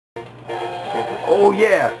Oh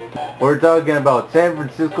yeah! We're talking about San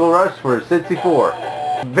Francisco Rush for 64.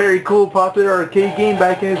 Very cool, popular arcade game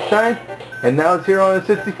back in its time, and now it's here on the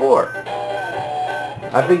 64.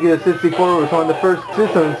 I think the 64 was one of the first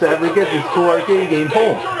systems to ever get this cool arcade game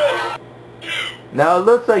home. Now it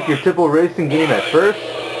looks like your typical racing game at first,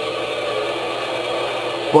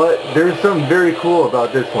 but there's something very cool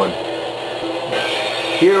about this one.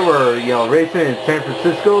 Here we're, racing in San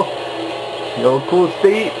Francisco, cool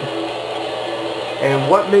state.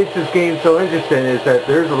 And what makes this game so interesting is that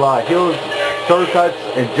there's a lot of hills, shortcuts,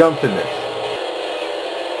 and jumps in this.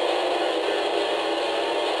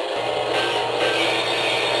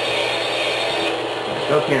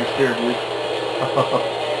 Still can't steer, dude.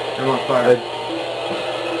 I'm on fire.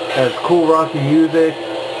 Has cool rocky music.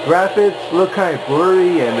 Graphics look kind of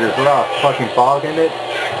blurry and there's a lot of fucking fog in it.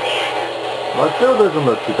 But it still doesn't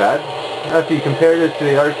look too bad. After you compare this to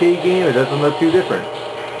the arcade game, it doesn't look too different.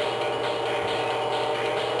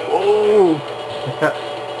 Whoa!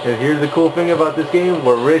 And here's the cool thing about this game.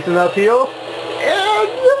 We're racing uphill.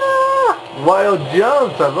 And wild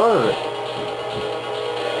jumps. I love it.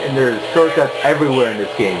 And there's shortcuts everywhere in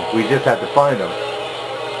this game. We just have to find them.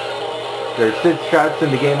 There's 6 tracks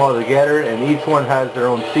in the game altogether, and each one has their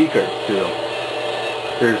own secrets to them.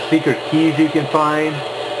 There's secret keys you can find.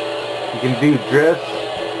 You can do drifts.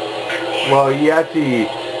 Well, you actually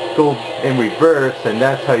go in reverse, and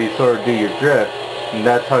that's how you sort of do your drift. And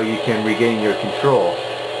that's how you can regain your control.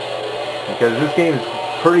 Because this game is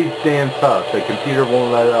pretty damn tough. The computer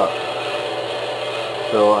won't let up.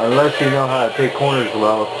 So unless you know how to take corners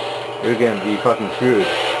well, you're going to be fucking screwed.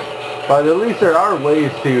 But at least there are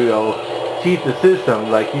ways to cheat the system,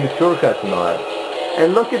 like use shortcuts and all that.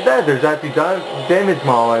 And look at that, there's actually damage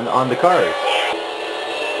modeling on the cars.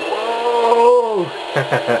 Whoa!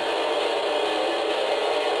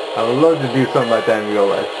 I would love to do something like that in real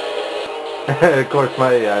life. Of course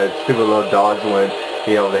my stupid little dogs wouldn't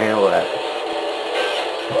be able to handle that.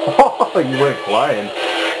 Oh, you went flying.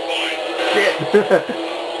 Shit!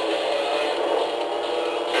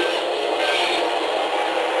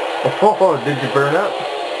 Oh, did you burn up?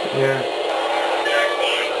 Yeah.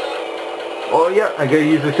 Oh yeah, I gotta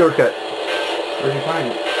use the shortcut. Where'd you find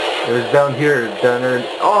it? It was down here, down there.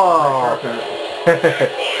 Oh!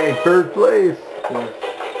 Hey, third place! Yeah.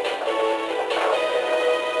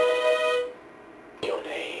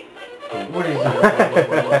 What is it?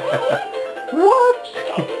 What?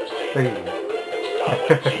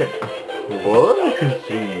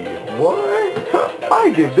 What? What? I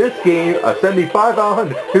give this game a 75 out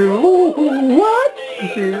of 100. What?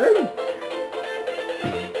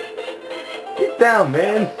 Get down,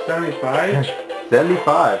 man. 75?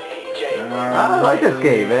 75. I like this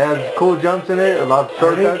game, man. There's cool jumps in it, a lot of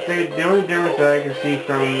shortcuts. The only difference that I can see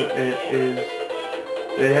from it is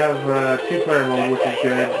they have 2-player mode, which is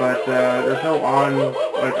good, but there's no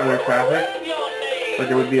other traffic. Like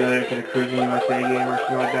there would be like in a Cruising USA game or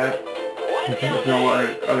something like that. There's no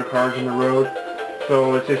other cars on the road.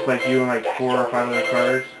 So it's just like you and like 4 or 5 other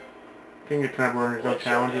cars. I think it's kind of boring. There's no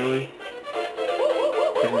challenge really.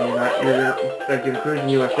 You're like in Cruising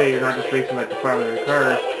USA, you're not just facing like the 5 other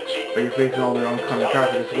cars, but you're facing all their oncoming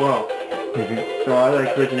traffic as well. So I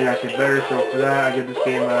like Cruising USA better, so for that I give this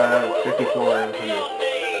game a 54 out of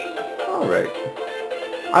 100. Alright.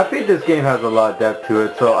 I think this game has a lot of depth to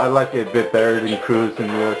it, so I like it a bit better than Cruising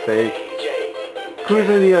USA.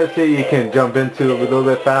 Cruising USA you can jump into a little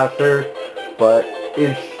bit faster, but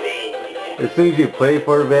it's, as soon as you play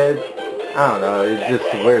for a bit, I don't know, it just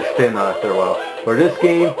wears thin after a while. Where this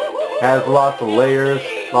game has lots of layers,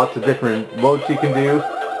 lots of different modes you can do,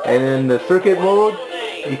 and in the circuit mode,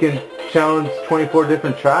 you can challenge 24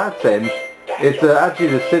 different tracks, and it's actually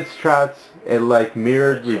the 6 tracks and like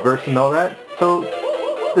mirrored, reverse and all that, so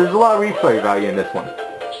there's a lot of replay value in this one.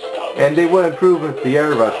 And they would improve with the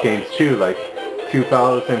Air Rush games too, like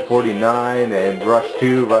 2049 and Rush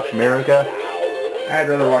 2, Rush America. I'd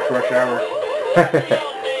rather watch Rush Hour.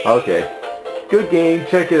 Okay. Good game,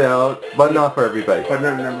 check it out, but not for everybody. But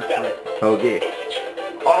number 3. Okay.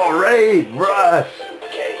 Alright, Rush!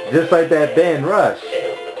 Just like that band, Rush.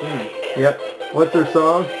 Yep. What's their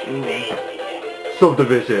song?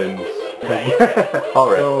 Subdivisions.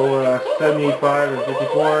 Alright. So, 75 and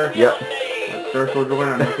 54. Yep. First we're going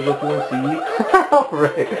on Mexico to see.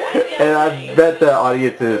 Alright. And I bet the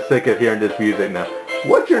audience is sick of hearing this music now.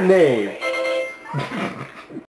 What's your name?